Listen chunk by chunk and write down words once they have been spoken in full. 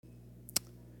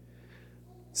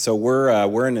So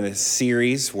we're in this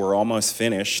series. We're almost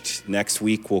finished. Next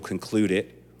week we'll conclude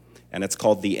it, and it's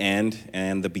called The End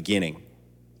and the Beginning.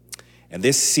 And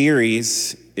this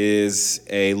series is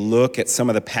a look at some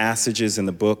of the passages in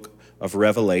the book of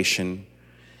Revelation.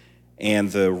 And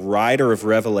the writer of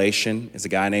Revelation is a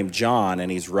guy named John,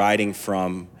 and he's writing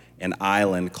from an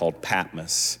island called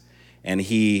Patmos. And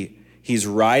he's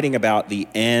writing about the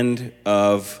end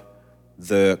of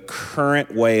the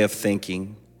current way of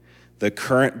thinking, the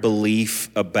current belief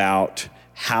about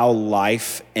how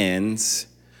life ends,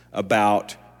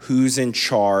 about who's in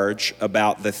charge,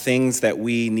 about the things that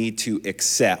we need to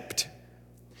accept.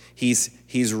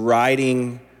 He's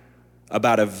writing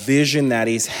about a vision that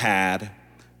he's had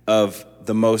of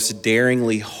the most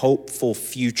daringly hopeful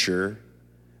future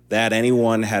that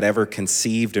anyone had ever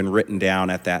conceived and written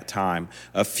down at that time.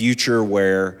 A future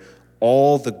where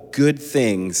all the good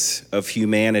things of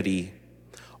humanity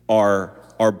are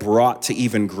brought to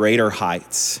even greater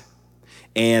heights.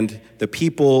 And the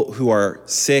people who are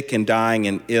sick and dying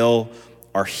and ill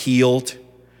are healed,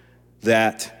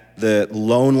 that the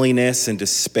loneliness and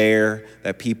despair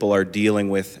that people are dealing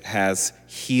with has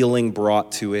healing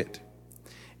brought to it,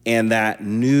 and that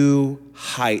new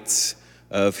heights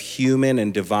of human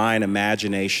and divine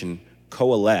imagination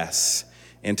coalesce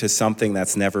into something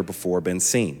that's never before been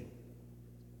seen.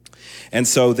 And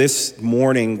so this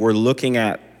morning we're looking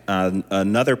at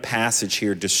another passage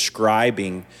here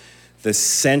describing the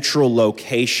central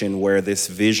location where this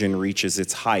vision reaches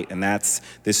its height, and that's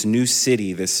this new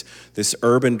city, this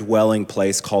urban dwelling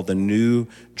place called the New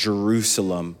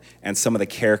Jerusalem, and some of the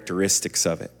characteristics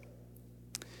of it.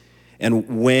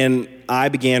 And when I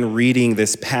began reading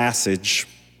this passage,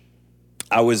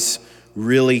 I was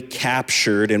really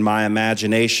captured in my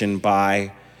imagination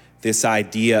by this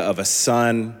idea of a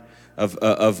sun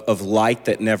of light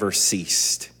that never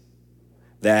ceased,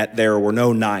 that there were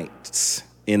no nights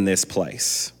in this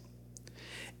place.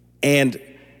 And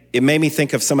it made me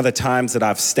think of some of the times that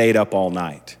I've stayed up all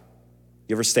night.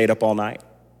 You ever stayed up all night?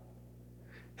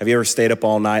 Have you ever stayed up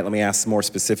all night? Let me ask more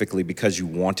specifically, because you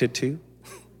wanted to?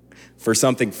 For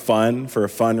something fun, for a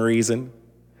fun reason?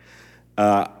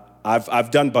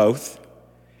 I've done both.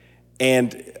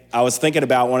 And I was thinking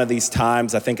about one of these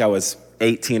times. I think I was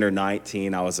 18 or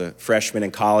 19. I was a freshman in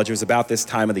college. It was about this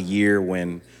time of the year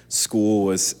when school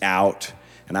was out,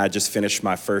 and I had just finished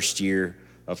my first year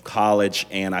of college,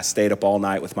 and I stayed up all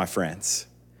night with my friends,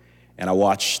 and I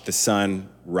watched the sun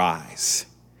rise.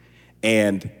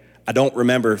 And I don't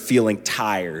remember feeling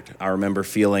tired. I remember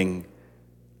feeling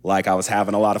like I was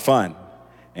having a lot of fun.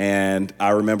 And I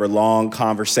remember long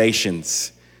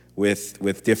conversations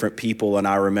with different people, and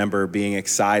I remember being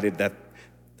excited that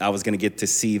I was going to get to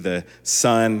see the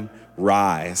sun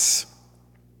rise.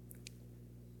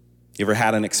 You ever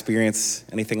had an experience,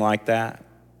 anything like that?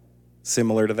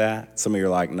 Similar to that? Some of you are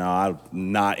like, no, I'm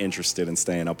not interested in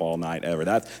staying up all night ever.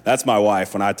 That's my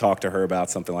wife. When I talk to her about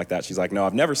something like that, she's like, no,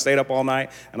 I've never stayed up all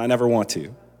night, and I never want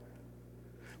to.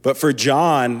 But for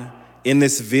John, in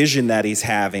this vision that he's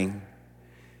having,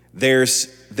 there's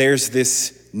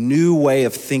this new way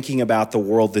of thinking about the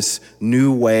world, this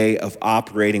new way of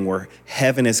operating where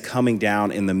heaven is coming down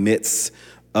in the midst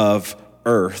of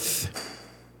earth.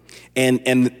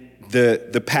 And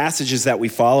the passages that we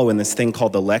follow in this thing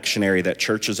called the lectionary that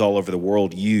churches all over the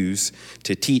world use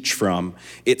to teach from,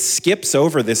 it skips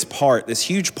over this part, this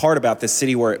huge part about this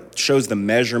city where it shows the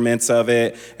measurements of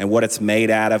it and what it's made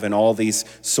out of and all these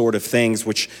sort of things,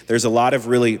 which there's a lot of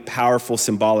really powerful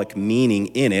symbolic meaning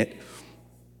in it.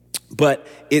 But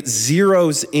it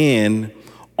zeroes in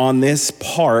on this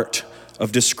part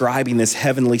of describing this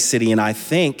heavenly city, and I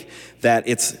think that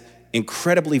it's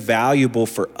incredibly valuable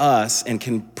for us and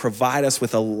can provide us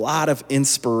with a lot of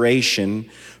inspiration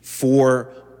for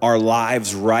our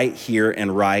lives right here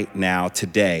and right now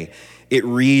today. It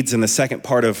reads in the second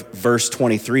part of verse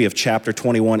 23 of chapter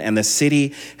 21, and the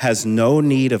city has no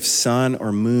need of sun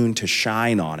or moon to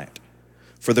shine on it,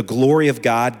 for the glory of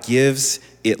God gives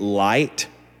it light,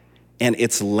 and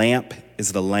its lamp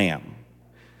is the Lamb.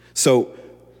 So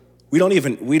we don't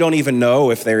even know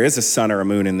if there is a sun or a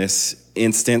moon in this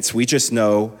instance. We just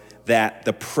know that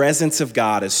the presence of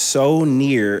God is so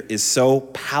near, is so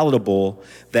palatable,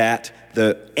 that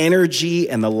the energy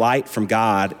and the light from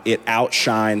God, it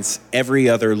outshines every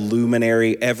other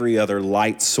luminary, every other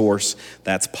light source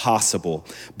that's possible.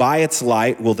 By its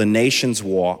light will the nations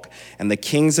walk, and the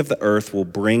kings of the earth will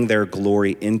bring their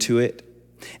glory into it,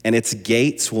 and its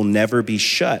gates will never be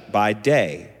shut by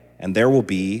day, and there will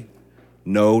be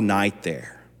no night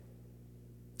there.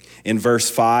 In verse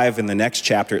 5 in the next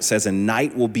chapter, it says, and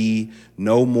night will be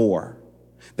no more.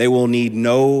 They will need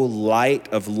no light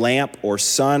of lamp or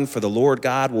sun, for the Lord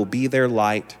God will be their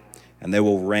light, and they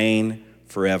will reign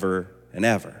forever and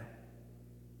ever.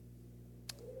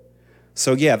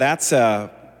 So yeah, that's a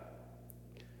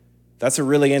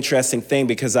really interesting thing,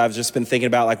 because I've just been thinking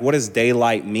about, like, what does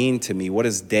daylight mean to me? What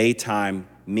does daytime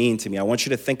mean to me? I want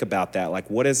you to think about that. Like,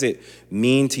 what does it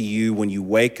mean to you when you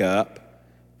wake up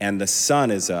and the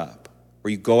sun is up? Or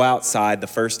you go outside the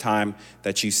first time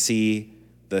that you see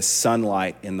the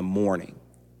sunlight in the morning?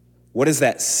 What does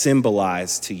that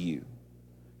symbolize to you?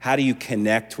 How do you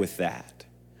connect with that?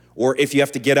 Or if you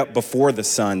have to get up before the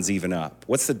sun's even up,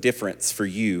 what's the difference for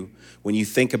you when you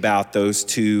think about those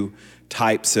two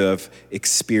types of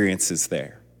experiences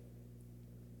there?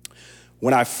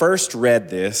 When I first read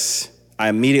this, I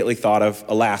immediately thought of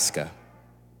Alaska.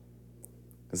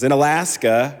 Because in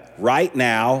Alaska, right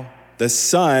now, the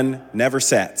sun never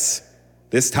sets.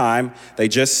 This time, they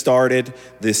just started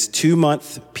this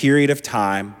 2-month period of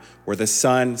time where the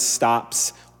sun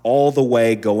stops all the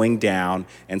way going down.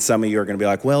 And some of you are going to be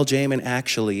like, well, Jamin,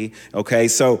 actually, okay,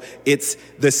 so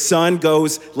the sun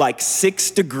goes like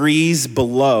 6 degrees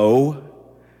below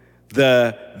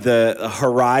the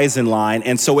horizon line.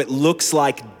 And so it looks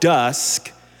like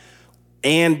dusk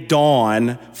and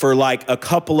dawn for like a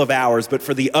couple of hours, but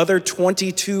for the other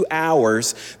 22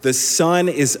 hours, the sun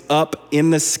is up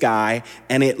in the sky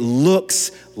and it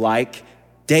looks like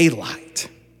daylight.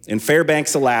 In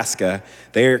Fairbanks, Alaska,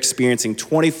 they are experiencing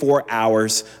 24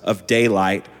 hours of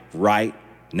daylight right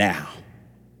now.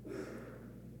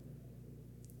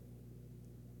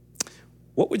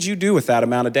 What would you do with that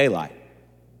amount of daylight?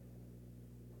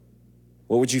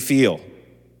 What would you feel?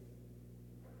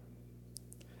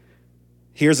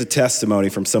 Here's a testimony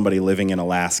from somebody living in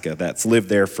Alaska that's lived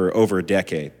there for over a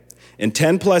decade. In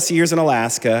 10 plus years in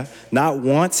Alaska, not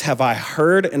once have I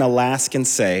heard an Alaskan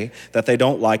say that they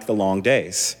don't like the long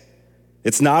days.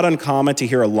 It's not uncommon to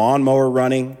hear a lawnmower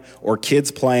running or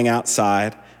kids playing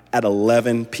outside at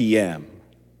 11 p.m.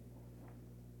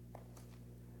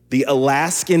 The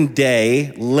Alaskan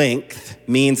day length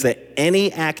means that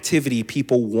any activity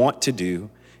people want to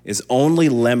do is only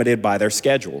limited by their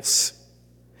schedules.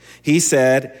 He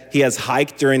said he has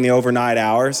hiked during the overnight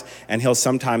hours, and he'll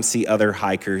sometimes see other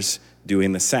hikers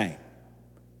doing the same.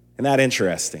 Isn't that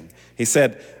interesting? He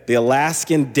said the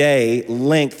Alaskan day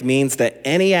length means that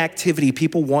any activity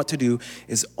people want to do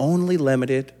is only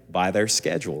limited by their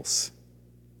schedules.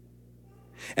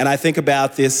 And I think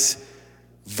about these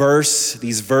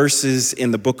verses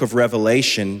in the book of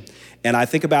Revelation, and I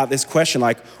think about this question,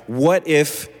 like, what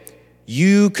if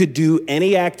you could do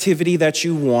any activity that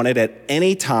you wanted at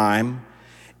any time,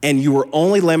 and you were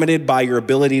only limited by your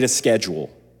ability to schedule?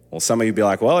 Well, some of you would be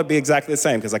like, well, it'd be exactly the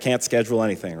same because I can't schedule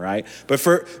anything, right? But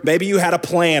maybe you had a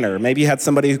planner, maybe you had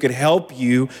somebody who could help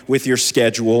you with your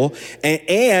schedule,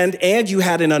 and you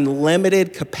had an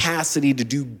unlimited capacity to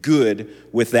do good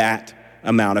with that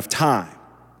amount of time.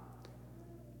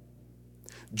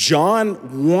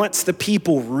 John wants the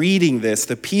people reading this,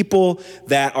 the people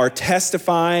that are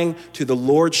testifying to the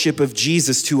lordship of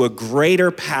Jesus, to a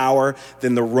greater power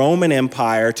than the Roman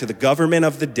Empire, to the government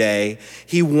of the day.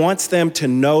 He wants them to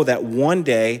know that one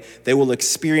day they will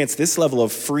experience this level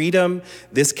of freedom,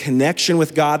 this connection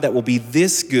with God that will be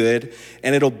this good,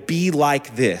 and it'll be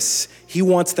like this. He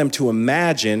wants them to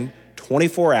imagine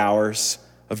 24 hours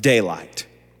of daylight.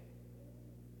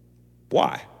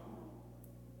 Why?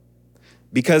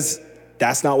 Because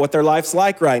that's not what their life's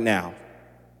like right now.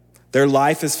 Their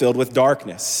life is filled with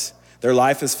darkness. Their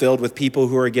life is filled with people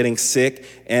who are getting sick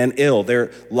and ill.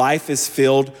 Their life is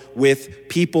filled with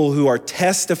people who are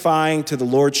testifying to the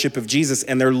lordship of Jesus,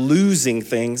 and they're losing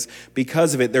things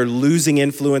because of it. They're losing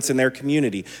influence in their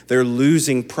community. They're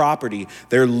losing property.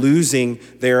 They're losing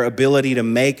their ability to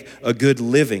make a good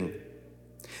living.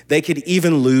 They could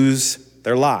even lose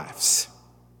their lives.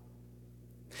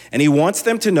 And he wants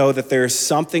them to know that there's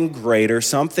something greater,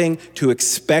 something to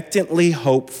expectantly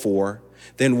hope for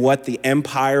than what the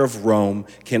empire of Rome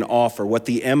can offer, what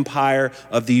the empire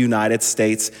of the United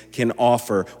States can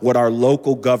offer, what our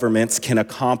local governments can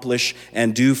accomplish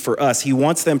and do for us. He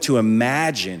wants them to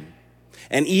imagine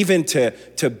and even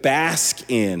to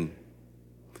bask in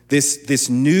this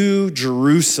new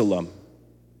Jerusalem,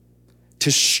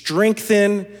 to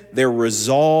strengthen their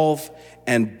resolve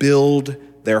and build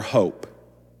their hope.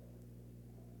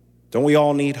 Don't we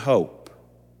all need hope?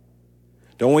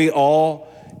 Don't we all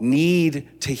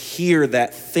need to hear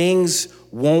that things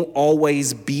won't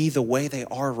always be the way they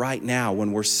are right now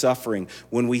when we're suffering,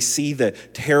 when we see the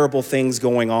terrible things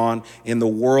going on in the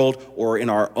world or in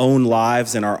our own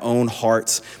lives, in our own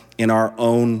hearts, in our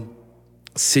own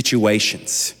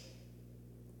situations?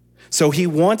 So he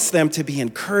wants them to be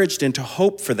encouraged and to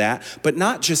hope for that, but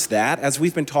not just that, as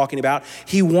we've been talking about,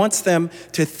 he wants them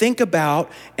to think about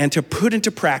and to put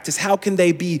into practice how can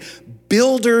they be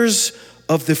builders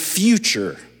of the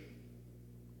future,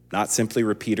 not simply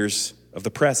repeaters of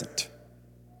the present.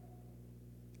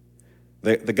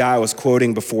 The guy I was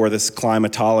quoting before, this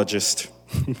climatologist,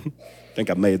 I think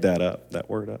I made that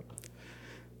word up.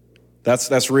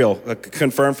 That's real,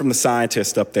 confirmed from the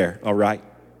scientist up there, all right?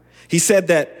 He said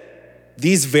that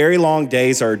these very long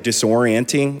days are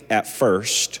disorienting at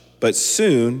first, but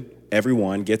soon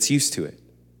everyone gets used to it.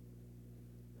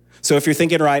 So if you're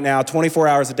thinking right now, 24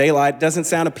 hours of daylight doesn't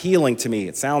sound appealing to me.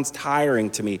 It sounds tiring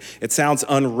to me. It sounds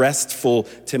unrestful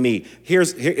to me.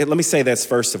 Let me say this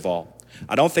first of all.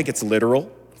 I don't think it's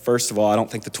literal. First of all, I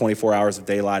don't think the 24 hours of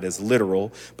daylight is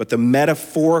literal, but the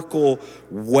metaphorical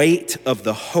weight of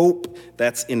the hope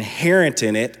that's inherent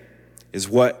in it is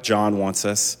what John wants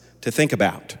us to think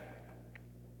about.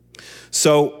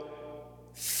 So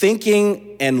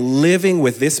thinking and living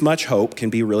with this much hope can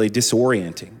be really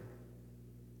disorienting.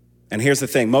 And here's the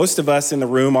thing, most of us in the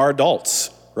room are adults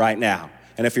right now.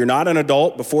 And if you're not an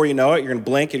adult, before you know it, you're gonna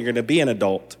blink and you're gonna be an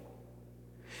adult.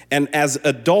 And as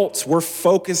adults, we're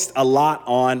focused a lot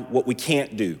on what we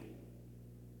can't do.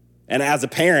 And as a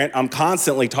parent, I'm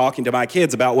constantly talking to my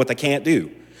kids about what they can't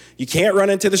do. You can't run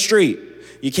into the street.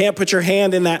 You can't put your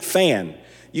hand in that fan.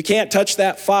 You can't touch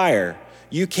that fire.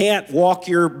 You can't walk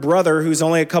your brother, who's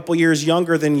only a couple years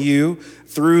younger than you,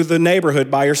 through the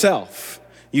neighborhood by yourself.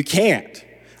 You can't.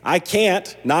 I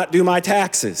can't not do my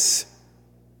taxes,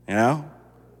 you know?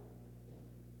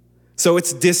 So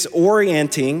it's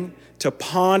disorienting to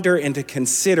ponder and to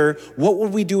consider, what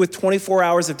would we do with 24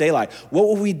 hours of daylight? What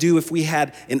would we do if we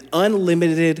had an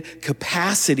unlimited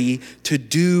capacity to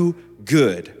do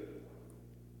good?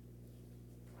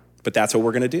 But that's what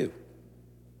we're gonna do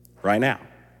right now.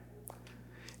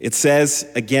 It says,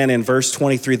 again in verse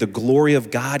 23, the glory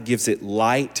of God gives it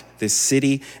light, this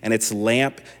city, and its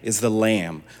lamp is the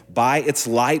Lamb. By its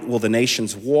light will the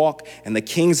nations walk, and the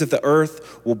kings of the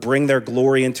earth will bring their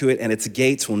glory into it, and its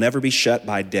gates will never be shut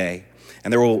by day,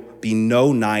 and there will be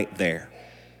no night there.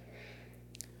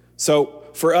 So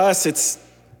for us, it's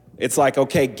like,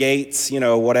 okay, gates,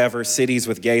 whatever, cities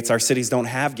with gates. Our cities don't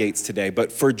have gates today,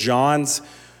 but for John's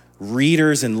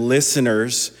readers and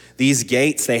listeners, these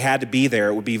gates, they had to be there.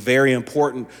 It would be very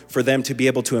important for them to be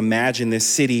able to imagine this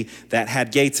city that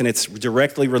had gates, and it's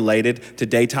directly related to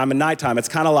daytime and nighttime. It's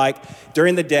kind of like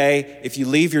during the day, if you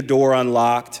leave your door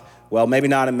unlocked, well, maybe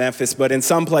not in Memphis, but in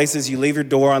some places you leave your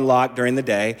door unlocked during the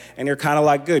day and you're kind of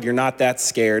like, good, you're not that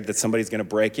scared that somebody's gonna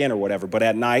break in or whatever, but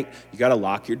at night, you gotta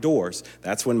lock your doors.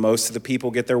 That's when most of the people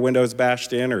get their windows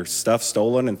bashed in or stuff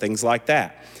stolen and things like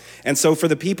that. And so for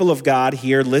the people of God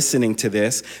here listening to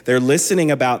this, they're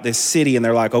listening about this city and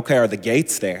they're like, okay, are the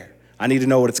gates there? I need to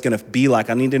know what it's gonna be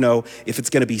like. I need to know if it's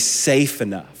gonna be safe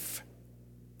enough.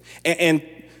 And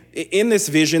in this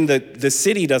vision, the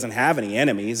city doesn't have any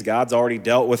enemies. God's already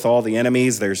dealt with all the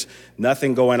enemies. There's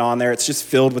nothing going on there. It's just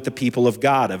filled with the people of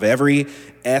God, of every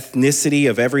ethnicity,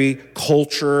 of every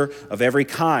culture, of every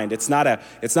kind. It's not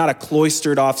a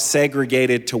cloistered off,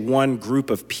 segregated to one group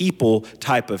of people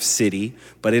type of city,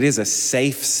 but it is a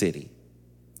safe city.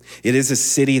 It is a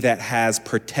city that has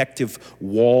protective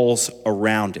walls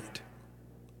around it.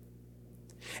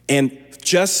 And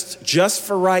just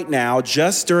for right now,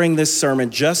 just during this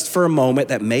sermon, just for a moment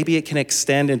that maybe it can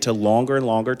extend into longer and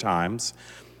longer times,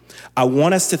 I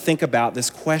want us to think about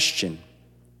this question.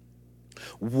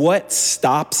 What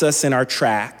stops us in our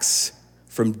tracks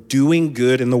from doing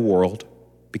good in the world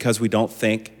because we don't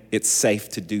think it's safe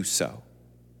to do so?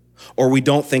 Or we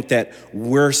don't think that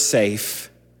we're safe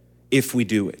if we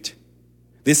do it?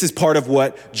 This is part of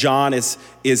what John is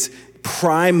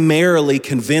primarily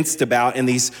convinced about in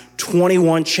these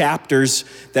 21 chapters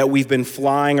that we've been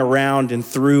flying around and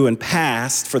through and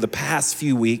past for the past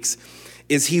few weeks,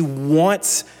 is he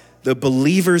wants the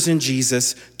believers in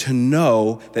Jesus to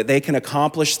know that they can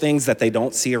accomplish things that they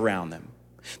don't see around them,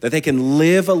 that they can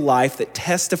live a life that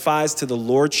testifies to the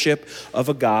lordship of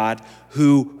a God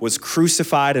who was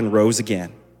crucified and rose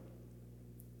again.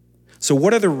 So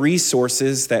what are the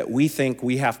resources that we think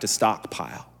we have to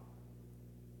stockpile?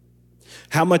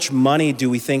 How much money do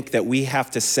we think that we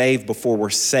have to save before we're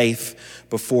safe,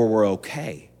 before we're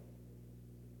okay?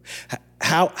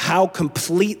 How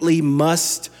completely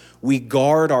must we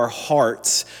guard our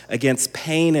hearts against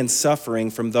pain and suffering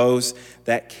from those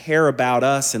that care about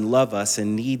us and love us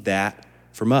and need that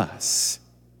from us?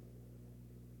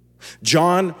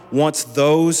 John wants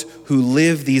those who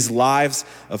live these lives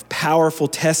of powerful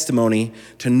testimony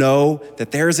to know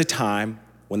that there is a time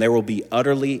when there will be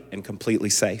utterly and completely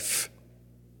safe.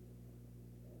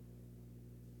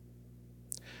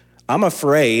 I'm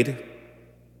afraid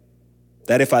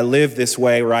that if I live this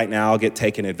way right now, I'll get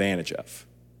taken advantage of.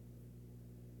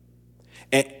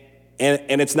 And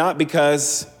it's not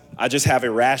because I just have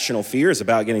irrational fears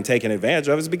about getting taken advantage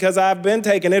of. It's because I've been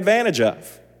taken advantage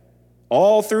of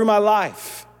all through my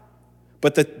life.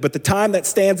 But the time that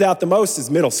stands out the most is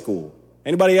middle school.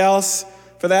 Anybody else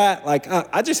for that? Like,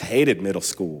 I just hated middle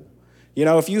school. You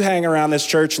know, if you hang around this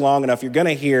church long enough, you're going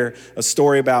to hear a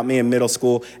story about me in middle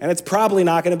school, and it's probably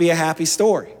not going to be a happy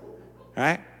story,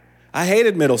 right? I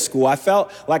hated middle school. I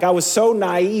felt like I was so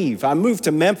naive. I moved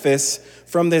to Memphis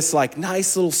from this like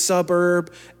nice little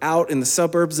suburb out in the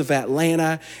suburbs of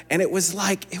Atlanta, and it was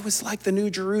like the New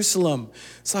Jerusalem.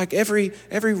 It's like every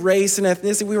race and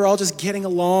ethnicity, we were all just getting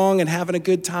along and having a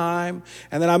good time.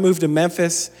 And then I moved to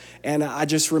Memphis, and I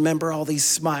just remember all these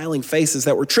smiling faces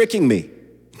that were tricking me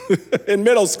in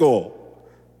middle school.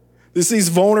 These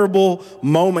vulnerable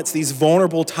moments, these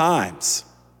vulnerable times.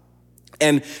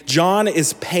 And John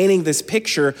is painting this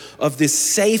picture of this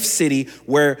safe city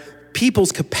where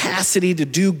people's capacity to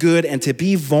do good and to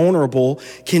be vulnerable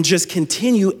can just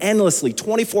continue endlessly,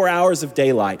 24 hours of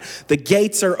daylight. The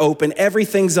gates are open,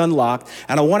 everything's unlocked.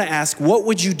 And I want to ask, what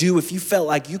would you do if you felt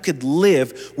like you could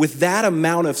live with that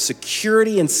amount of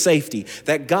security and safety,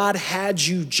 that God had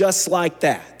you just like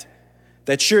that,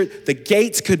 that the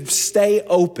gates could stay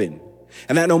open?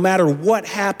 And that no matter what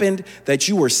happened, that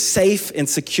you were safe and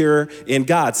secure in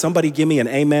God. Somebody give me an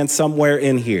amen somewhere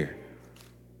in here.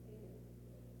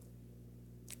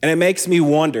 And it makes me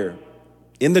wonder,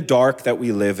 in the dark that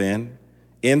we live in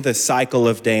the cycle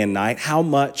of day and night, how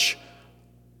much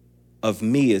of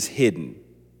me is hidden?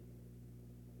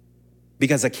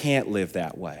 Because I can't live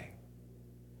that way.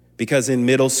 Because in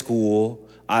middle school,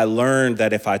 I learned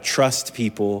that if I trust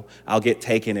people, I'll get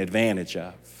taken advantage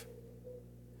of.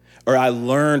 Or I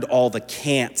learned all the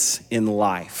can'ts in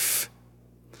life.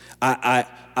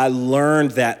 I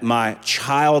learned that my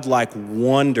childlike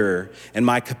wonder and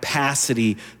my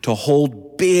capacity to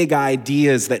hold big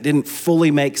ideas that didn't fully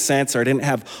make sense, or I didn't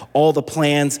have all the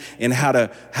plans in how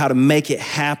to make it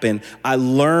happen, I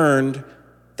learned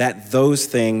that those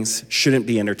things shouldn't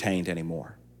be entertained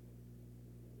anymore.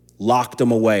 Locked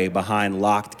them away behind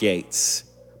locked gates,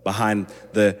 behind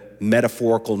the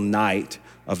metaphorical night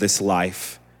of this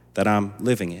life that I'm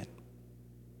living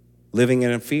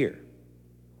in fear.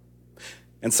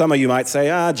 And some of you might say,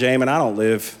 Jamin, I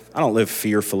don't live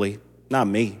fearfully. Not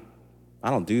me. I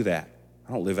don't do that.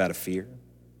 I don't live out of fear.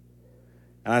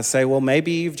 And I say, well,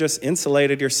 maybe you've just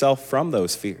insulated yourself from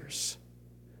those fears.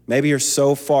 Maybe you're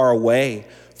so far away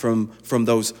from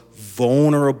those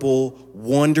vulnerable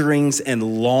wonderings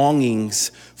and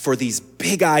longings for these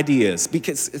big ideas.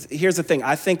 Because here's the thing,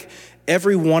 I think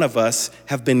every one of us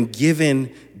have been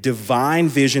given divine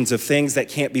visions of things that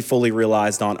can't be fully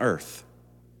realized on earth.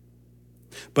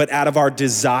 But out of our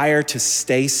desire to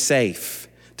stay safe,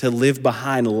 to live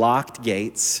behind locked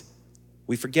gates,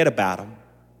 we forget about them.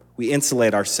 We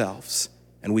insulate ourselves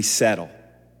and we settle.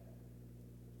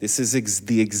 This is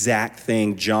the exact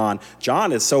thing John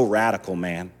is so radical,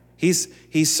 man. He's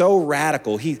so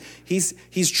radical.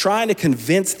 He's trying to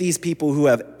convince these people who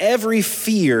have every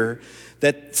fear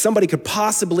that somebody could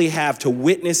possibly have to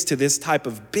witness to this type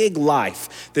of big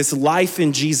life, this life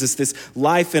in Jesus, this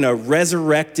life in a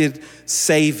resurrected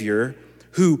Savior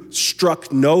who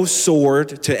struck no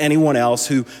sword to anyone else,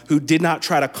 who did not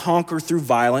try to conquer through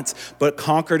violence, but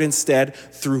conquered instead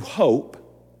through hope.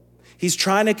 He's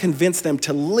trying to convince them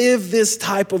to live this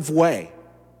type of way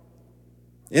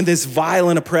in this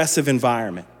violent, oppressive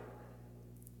environment.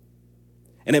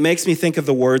 And it makes me think of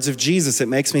the words of Jesus. It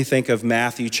makes me think of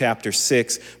Matthew chapter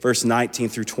 6, verse 19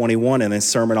 through 21 in his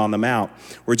Sermon on the Mount,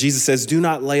 where Jesus says, do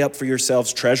not lay up for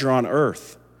yourselves treasure on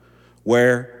earth,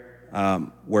 where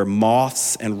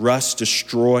moths and rust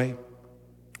destroy,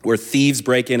 where thieves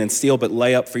break in and steal, but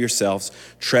lay up for yourselves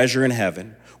treasure in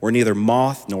heaven, where neither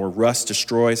moth nor rust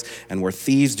destroys, and where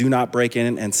thieves do not break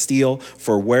in and steal,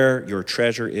 for where your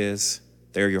treasure is,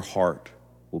 there your heart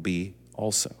will be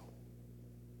also.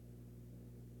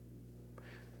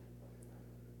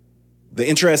 The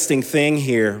interesting thing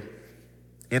here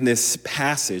in this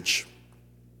passage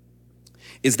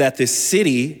is that this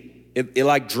city, it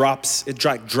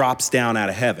drops down out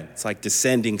of heaven. It's like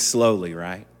descending slowly,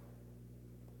 right?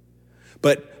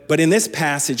 But in this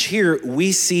passage here,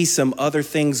 we see some other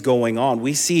things going on.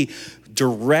 We see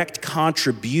direct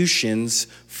contributions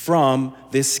from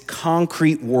this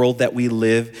concrete world that we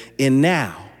live in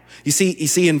now. You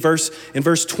see in verse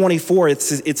 24,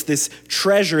 it's this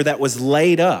treasure that was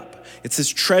laid up. It's this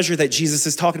treasure that Jesus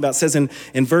is talking about. It says in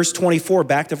verse 24,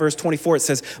 back to verse 24, it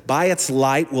says, by its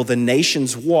light will the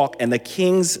nations walk, and the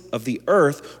kings of the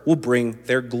earth will bring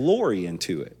their glory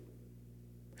into it.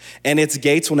 And its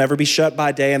gates will never be shut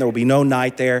by day, and there will be no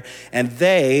night there. And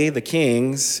they, the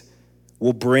kings,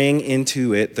 will bring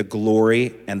into it the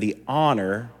glory and the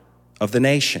honor of the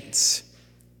nations.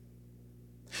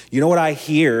 You know what I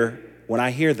hear when I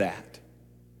hear that?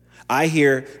 I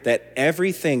hear that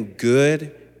everything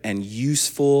good and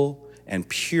useful and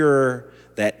pure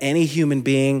that any human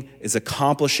being is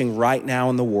accomplishing right now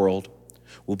in the world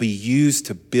will be used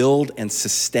to build and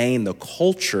sustain the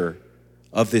culture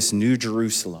of this new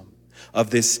Jerusalem, of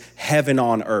this heaven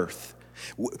on earth,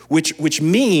 which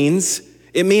means,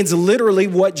 it means literally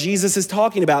what Jesus is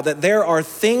talking about, that there are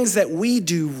things that we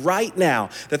do right now,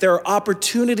 that there are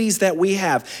opportunities that we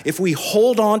have. If we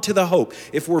hold on to the hope,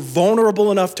 if we're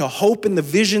vulnerable enough to hope in the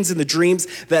visions and the dreams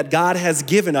that God has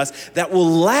given us, that will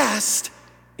last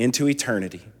into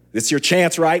eternity. It's your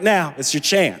chance right now. It's your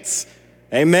chance.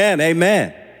 Amen,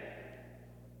 amen.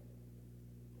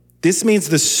 This means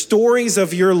the stories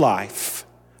of your life,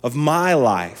 of my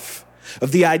life,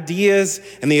 of the ideas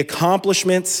and the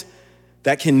accomplishments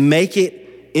that can make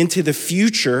it into the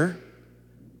future,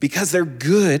 because they're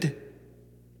good,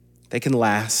 they can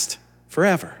last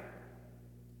forever.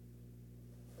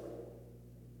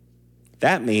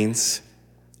 That means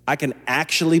I can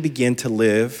actually begin to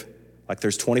live like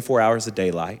there's 24 hours of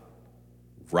daylight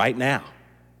right now.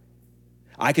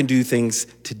 I can do things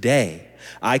today.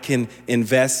 I can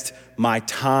invest my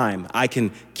time. I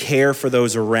can care for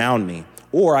those around me,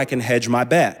 or I can hedge my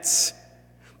bets.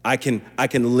 I can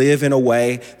live in a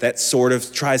way that sort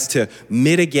of tries to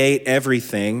mitigate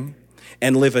everything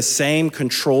and live a same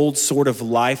controlled sort of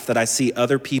life that I see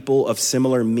other people of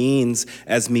similar means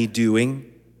as me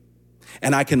doing.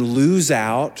 And I can lose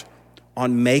out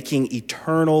on making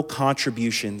eternal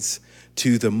contributions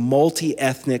to the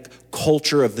multi-ethnic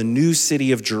culture of the new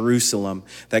city of Jerusalem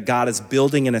that God is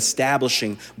building and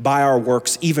establishing by our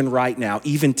works, even right now,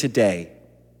 even today.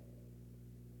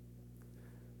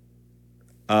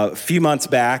 A few months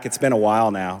back, it's been a while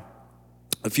now,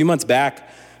 a few months back,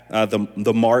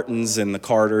 the Martins and the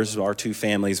Carters, our two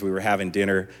families, we were having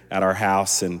dinner at our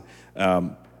house, and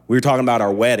we were talking about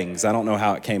our weddings. I don't know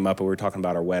how it came up, but we were talking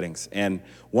about our weddings. And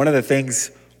one of the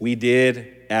things we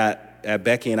did at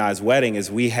Becky and I's wedding is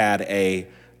we had a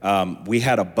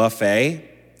buffet,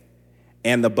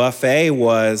 and the buffet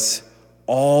was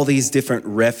all these different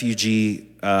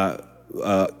refugee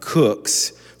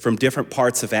cooks from different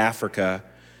parts of Africa,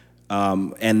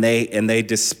 and they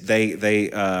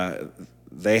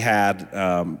had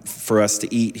for us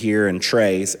to eat here in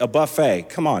trays, a buffet.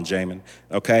 Come on, Jamin.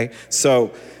 Okay,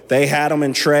 so they had them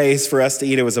in trays for us to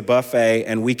eat. It was a buffet,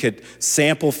 and we could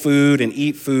sample food and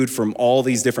eat food from all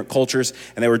these different cultures,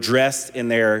 and they were dressed in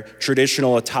their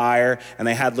traditional attire, and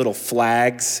they had little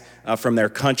flags from their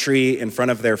country in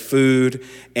front of their food.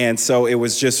 And so it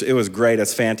was great.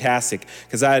 It's fantastic.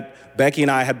 Because Becky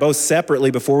and I had both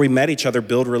separately, before we met each other,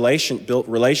 built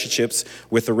relationships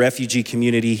with the refugee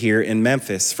community here in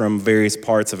Memphis from various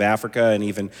parts of Africa and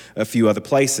even a few other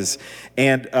places.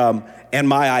 And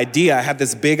my idea, I had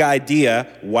this big idea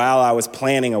while I was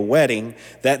planning a wedding,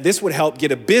 that this would help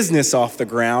get a business off the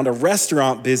ground, a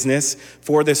restaurant business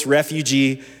for this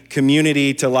refugee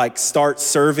community to start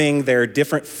serving their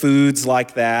different foods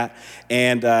like that.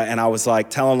 And I was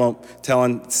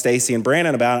telling Stacy and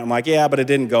Brandon about it. I'm like, yeah, but it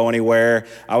didn't go anywhere.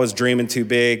 I was dreaming too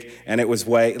big, and it was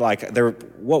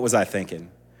what was I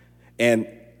thinking?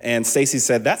 And Stacy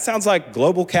said, that sounds like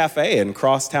Global Cafe and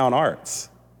Crosstown Arts.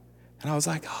 And I was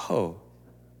like, oh,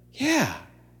 yeah.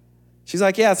 She's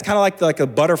like, yeah, it's kind of like a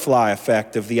butterfly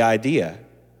effect of the idea.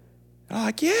 And I'm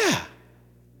like, yeah.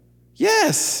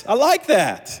 Yes, I like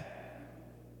that.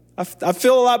 I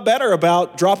feel a lot better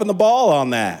about dropping the ball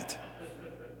on that.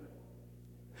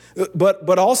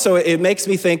 But also it makes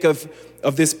me think of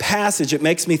this passage. It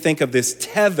makes me think of this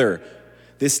tether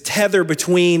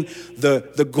between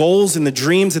the goals and the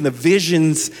dreams and the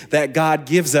visions that God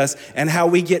gives us, and how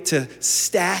we get to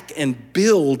stack and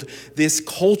build this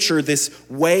culture, this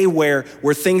way where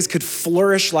things could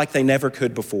flourish like they never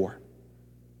could before.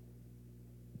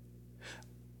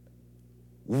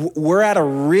 We're at a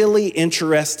really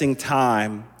interesting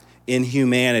time in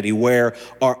humanity where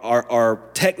our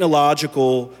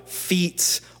technological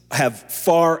feats have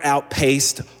far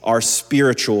outpaced our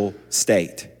spiritual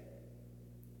state.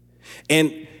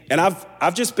 And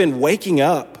I've just been waking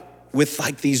up with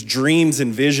like these dreams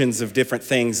and visions of different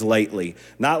things lately.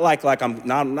 Not like I'm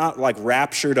not like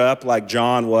raptured up like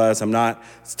John was. I'm not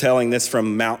telling this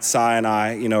from Mount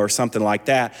Sinai, or something like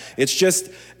that. It's just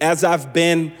as I've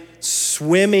been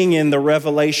swimming in the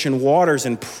revelation waters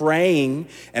and praying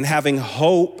and having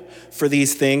hope for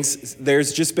these things,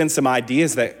 there's just been some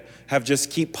ideas that have just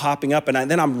keep popping up. And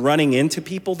then I'm running into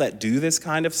people that do this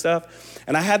kind of stuff.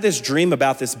 And I had this dream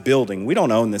about this building. We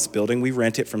don't own this building. We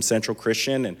rent it from Central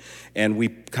Christian, and we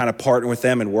kind of partner with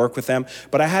them and work with them.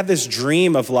 But I had this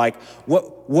dream of like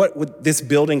what this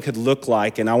building could look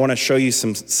like. And I want to show you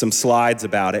some slides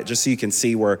about it just so you can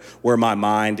see where my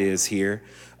mind is here.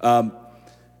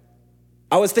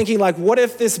 I was thinking like, what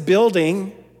if this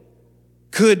building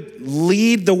could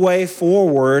lead the way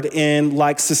forward in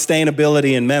like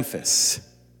sustainability in Memphis?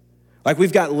 Like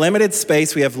we've got limited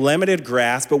space, we have limited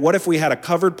grass, but what if we had a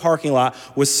covered parking lot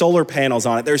with solar panels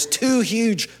on it? There's 2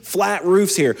 huge flat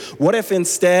roofs here. What if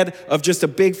instead of just a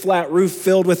big flat roof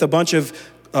filled with a bunch of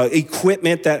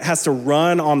equipment that has to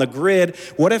run on the grid,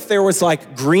 what if there was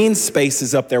like green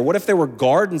spaces up there? What if there were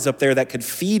gardens up there that could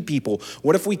feed people?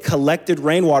 What if we collected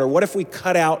rainwater? What if we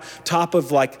cut out top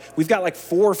of we've got like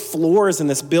 4 floors in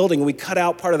this building, and we cut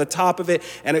out part of the top of it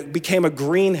and it became a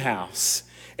greenhouse?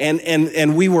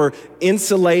 And we were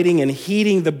insulating and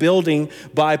heating the building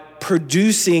by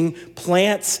producing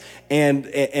plants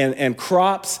and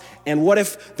crops. And what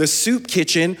if the soup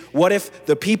kitchen, what if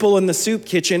the people in the soup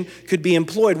kitchen could be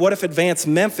employed? What if Advance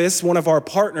Memphis, one of our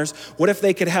partners, what if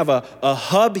they could have a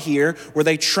hub here where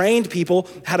they trained people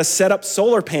how to set up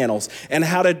solar panels and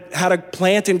how to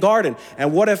plant and garden?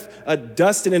 And what if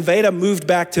Dustin and Veda moved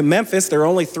back to Memphis? They're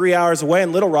only 3 hours away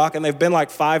in Little Rock, and they've been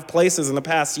like 5 places in the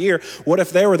past year. What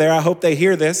if they were there? I hope they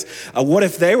hear this. What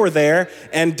if they were there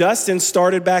and Dustin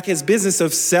started back his business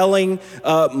of selling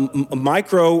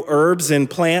micro herbs and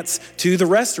plants to the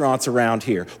restaurants around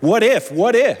here? What if?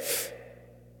 What if?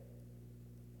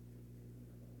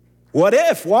 What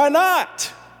if? Why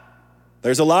not?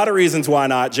 There's a lot of reasons why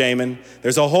not, Jamin.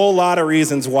 There's a whole lot of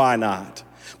reasons why not.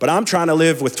 But I'm trying to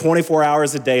live with 24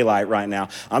 hours of daylight right now.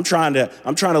 I'm trying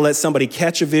to let somebody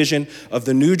catch a vision of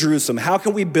the New Jerusalem. How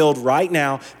can we build right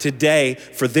now, today,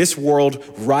 for this world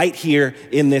right here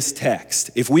in this text?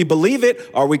 If we believe it,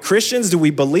 are we Christians? Do we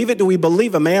believe it? Do we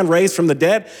believe a man raised from the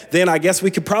dead? Then I guess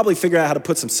we could probably figure out how to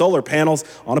put some solar panels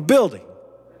on a building.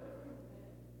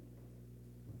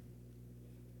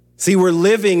 See, we're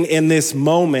living in this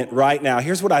moment right now.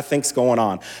 Here's what I think's going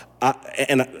on.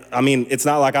 It's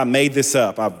not like I made this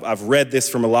up. I've read this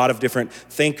from a lot of different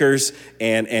thinkers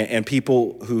and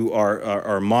people who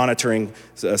are monitoring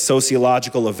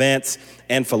sociological events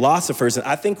and philosophers. And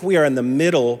I think we are in the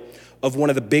middle of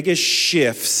one of the biggest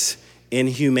shifts in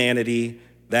humanity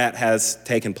that has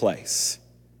taken place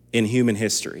in human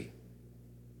history.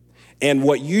 And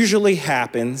what usually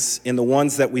happens in the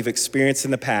ones that we've experienced in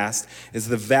the past is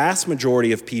the vast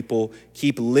majority of people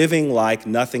keep living like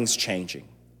nothing's changing.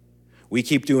 We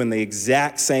keep doing the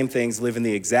exact same things, living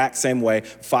the exact same way,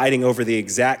 fighting over the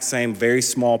exact same very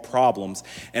small problems.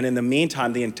 And in the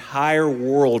meantime, the entire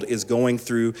world is going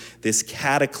through this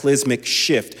cataclysmic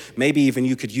shift. Maybe even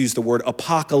you could use the word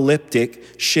apocalyptic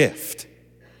shift.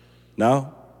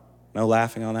 No? No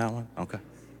laughing on that one? Okay.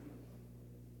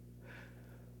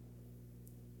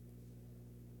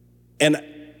 And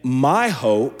my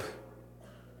hope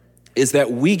is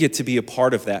that we get to be a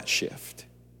part of that shift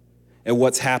and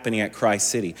what's happening at Christ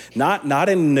City. Not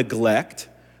in neglect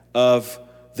of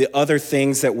the other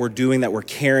things that we're doing, that we're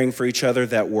caring for each other,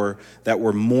 that we're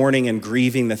mourning and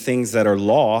grieving the things that are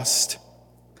lost.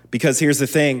 Because here's the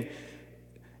thing,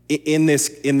 in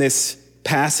this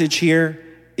passage here,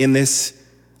 in this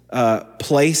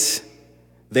place,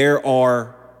 there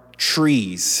are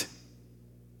trees.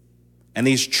 And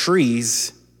these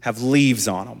trees have leaves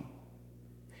on them.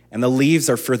 And the leaves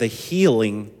are for the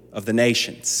healing of the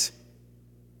nations.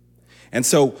 And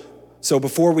so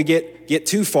before we get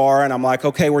too far, and I'm like,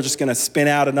 okay, we're just gonna spin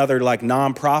out another like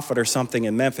nonprofit or something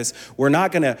in Memphis, we're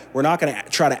not gonna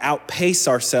try to outpace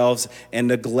ourselves and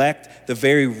neglect the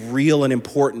very real and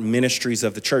important ministries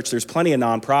of the church. There's plenty of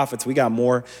nonprofits. We got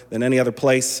more than any other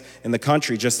place in the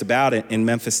country just about it in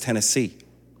Memphis, Tennessee.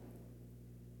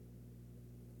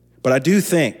 But I do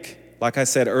think, like I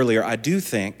said earlier, I'm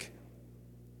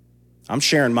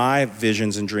sharing my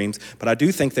visions and dreams, but I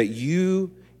do think that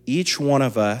each one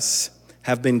of us,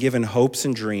 have been given hopes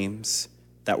and dreams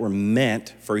that were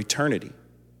meant for eternity.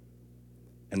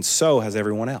 And so has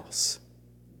everyone else.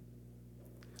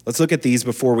 Let's look at these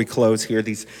before we close here,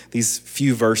 these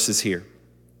few verses here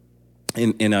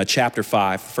in chapter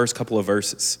 5, the first couple of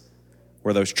verses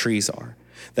where those trees are.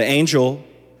 The angel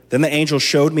Then the angel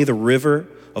showed me the river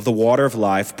of the water of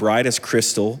life, bright as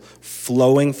crystal,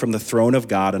 flowing from the throne of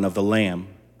God and of the Lamb.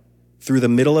 Through the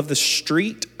middle of the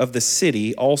street of the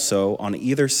city, also on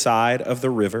either side of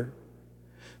the river,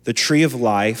 the tree of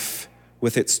life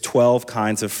with its 12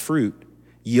 kinds of fruit,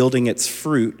 yielding its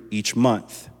fruit each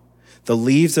month. The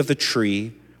leaves of the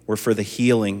tree were for the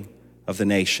healing of the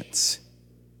nations.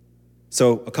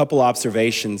 So a couple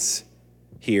observations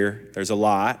here. There's a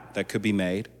lot that could be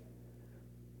made.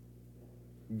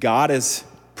 God is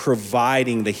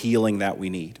providing the healing that we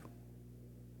need.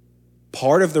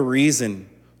 Part of the reason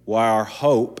why our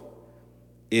hope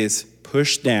is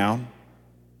pushed down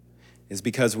is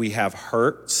because we have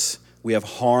hurts, we have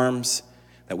harms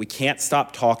that we can't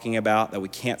stop talking about, that we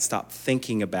can't stop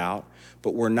thinking about,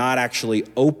 but we're not actually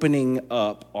opening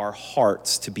up our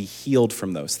hearts to be healed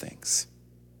from those things.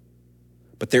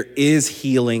 But there is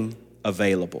healing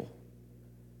available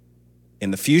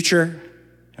in the future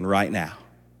and right now.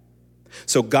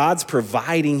 So God's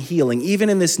providing healing. Even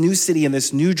in this new city, in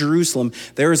this new Jerusalem,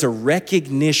 there is a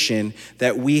recognition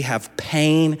that we have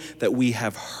pain, that we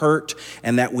have hurt,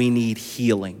 and that we need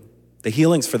healing. The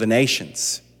healing's for the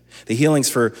nations. The healing's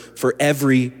for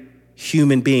every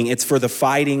human being. It's for the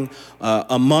fighting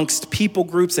amongst people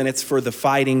groups, and it's for the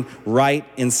fighting right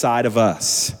inside of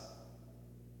us.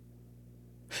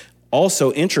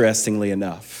 Also, interestingly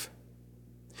enough,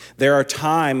 there are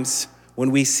times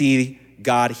when we see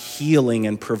God healing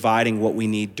and providing what we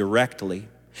need directly.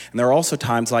 And there are also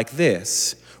times like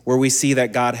this where we see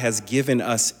that God has given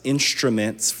us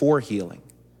instruments for healing.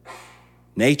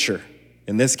 Nature,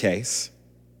 in this case.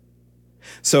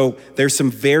 So there's some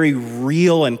very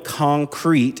real and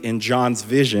concrete in John's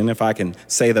vision, if I can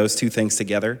say those two things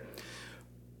together,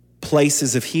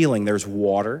 places of healing. There's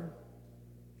water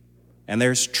and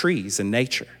there's trees and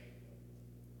nature.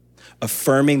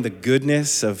 Affirming the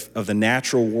goodness of the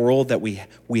natural world that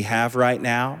we have right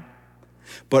now.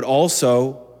 But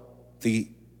also, the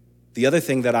other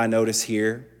thing that I notice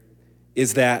here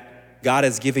is that God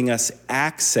is giving us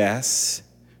access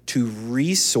to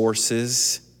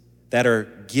resources that are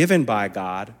given by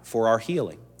God for our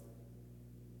healing.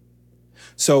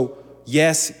 So,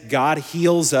 yes, God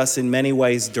heals us in many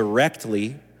ways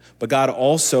directly, but God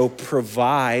also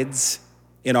provides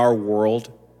in our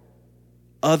world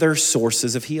other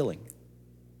sources of healing.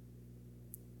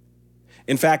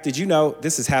 In fact, did you know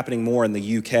this is happening more in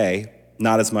the UK,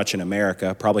 not as much in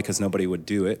America, probably because nobody would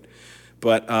do it,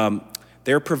 but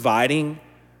they're providing,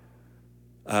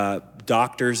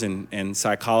 doctors and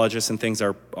psychologists and things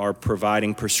are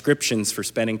providing prescriptions for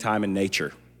spending time in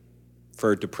nature,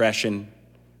 for depression,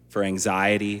 for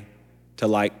anxiety,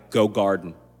 to go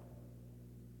garden.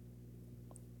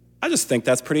 I just think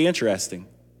that's pretty interesting.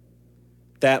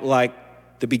 That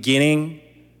the beginning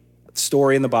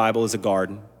story in the Bible is a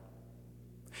garden,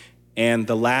 and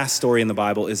the last story in the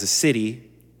Bible is a city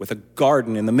with a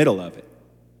garden in the middle of it.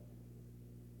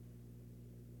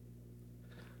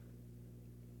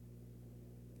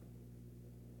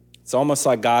 It's almost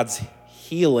like God's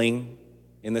healing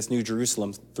in this new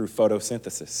Jerusalem through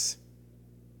photosynthesis.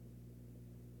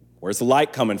 Where's the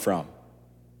light coming from?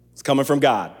 It's coming from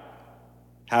God.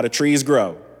 How do trees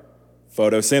grow?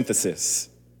 Photosynthesis.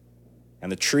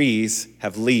 And the trees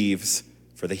have leaves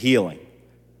for the healing.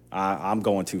 I'm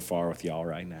going too far with y'all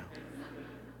right now.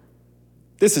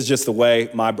 This is just the way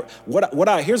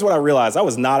here's what I realized. I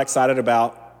was not excited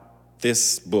about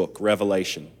this book,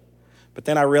 Revelation. But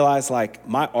then I realized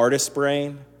my artist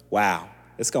brain, wow,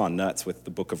 it's gone nuts with the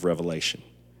book of Revelation.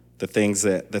 The things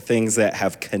that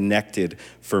have connected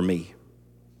for me.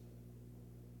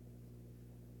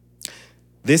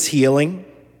 This healing,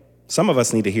 some of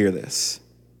us need to hear this.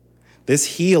 This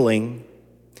healing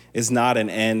is not an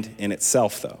end in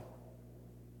itself, though.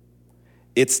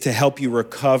 It's to help you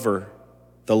recover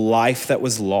the life that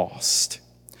was lost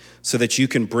so that you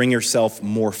can bring yourself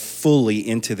more fully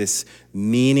into this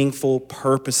meaningful,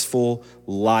 purposeful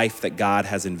life that God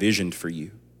has envisioned for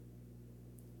you.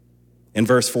 In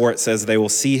verse 4, it says, they will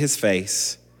see his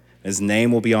face, his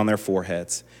name will be on their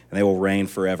foreheads, and they will reign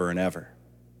forever and ever.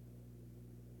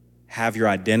 Have your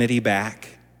identity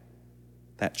back.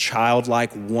 That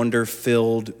childlike,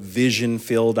 wonder-filled,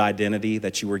 vision-filled identity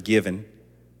that you were given.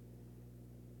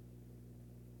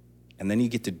 And then you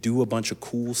get to do a bunch of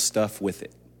cool stuff with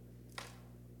it.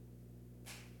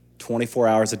 24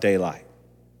 hours of daylight.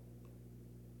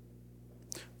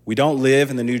 We don't live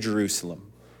in the New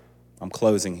Jerusalem. I'm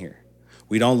closing here.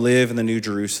 We don't live in the New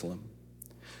Jerusalem.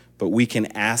 But we can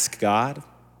ask God,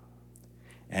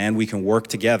 and we can work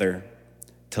together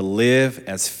to live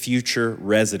as future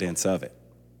residents of it.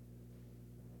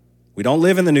 We don't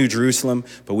live in the New Jerusalem,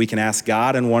 but we can ask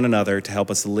God and one another to help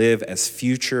us live as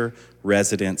future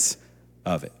residents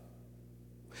of it.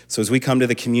 So as we come to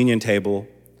the communion table,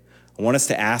 I want us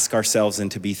to ask ourselves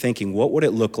and to be thinking, what would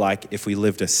it look like if we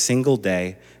lived a single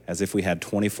day as if we had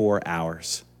 24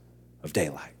 hours of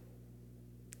daylight?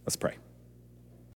 Let's pray.